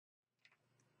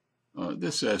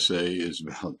This essay is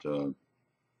about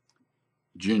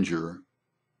Ginger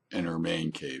and her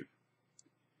man cave.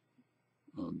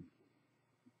 Um,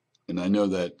 and I know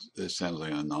that this sounds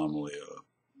like an anomaly, a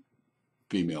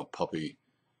female puppy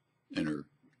in her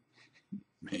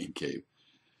man cave.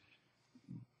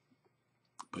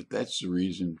 But that's the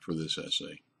reason for this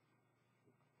essay.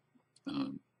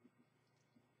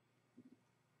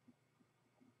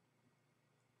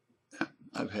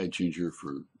 I've had Ginger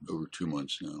for over 2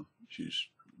 months now. She's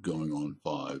going on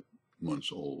 5 months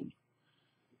old.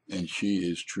 And she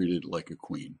is treated like a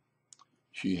queen.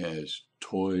 She has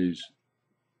toys,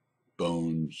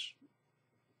 bones,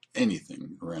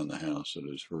 anything around the house that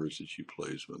is hers that she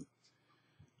plays with.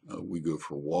 We go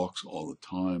for walks all the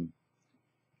time.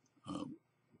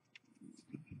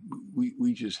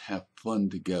 We just have fun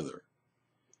together.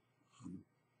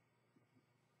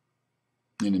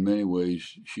 And in many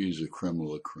ways, she is a creme de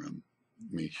la creme.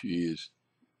 I mean, she is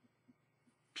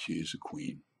a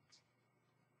queen,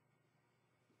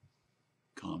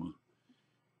 comma,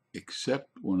 except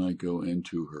when I go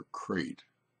into her crate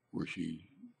where she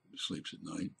sleeps at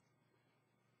night,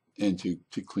 and to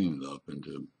clean it up and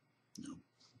to,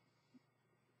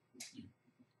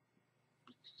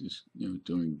 just,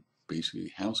 doing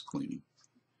basically house cleaning.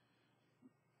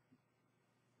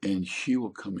 And she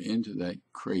will come into that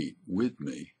crate with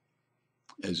me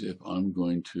as if I'm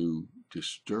going to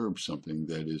disturb something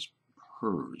that is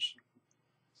hers.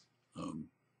 And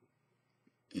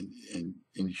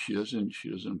she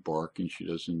doesn't bark, and she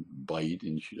doesn't bite,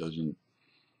 and she doesn't,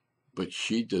 but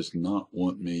she does not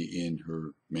want me in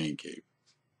her man cave.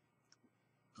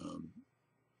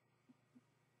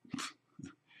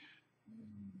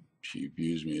 She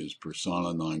views me as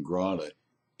persona non grata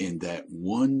in that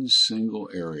one single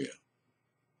area,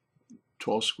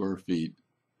 12 square feet,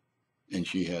 and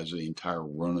she has the entire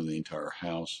run of the entire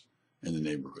house and the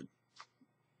neighborhood.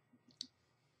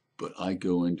 But I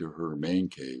go into her man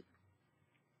cave,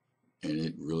 and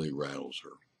it really rattles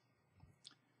her.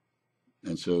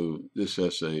 And so this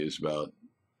essay is about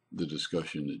the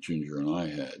discussion that Ginger and I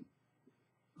had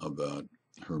about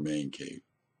her man cave.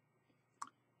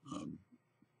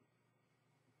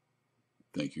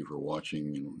 Thank you for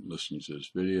watching and listening to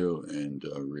this video and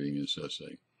reading this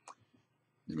essay. In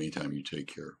the meantime, you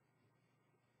take care.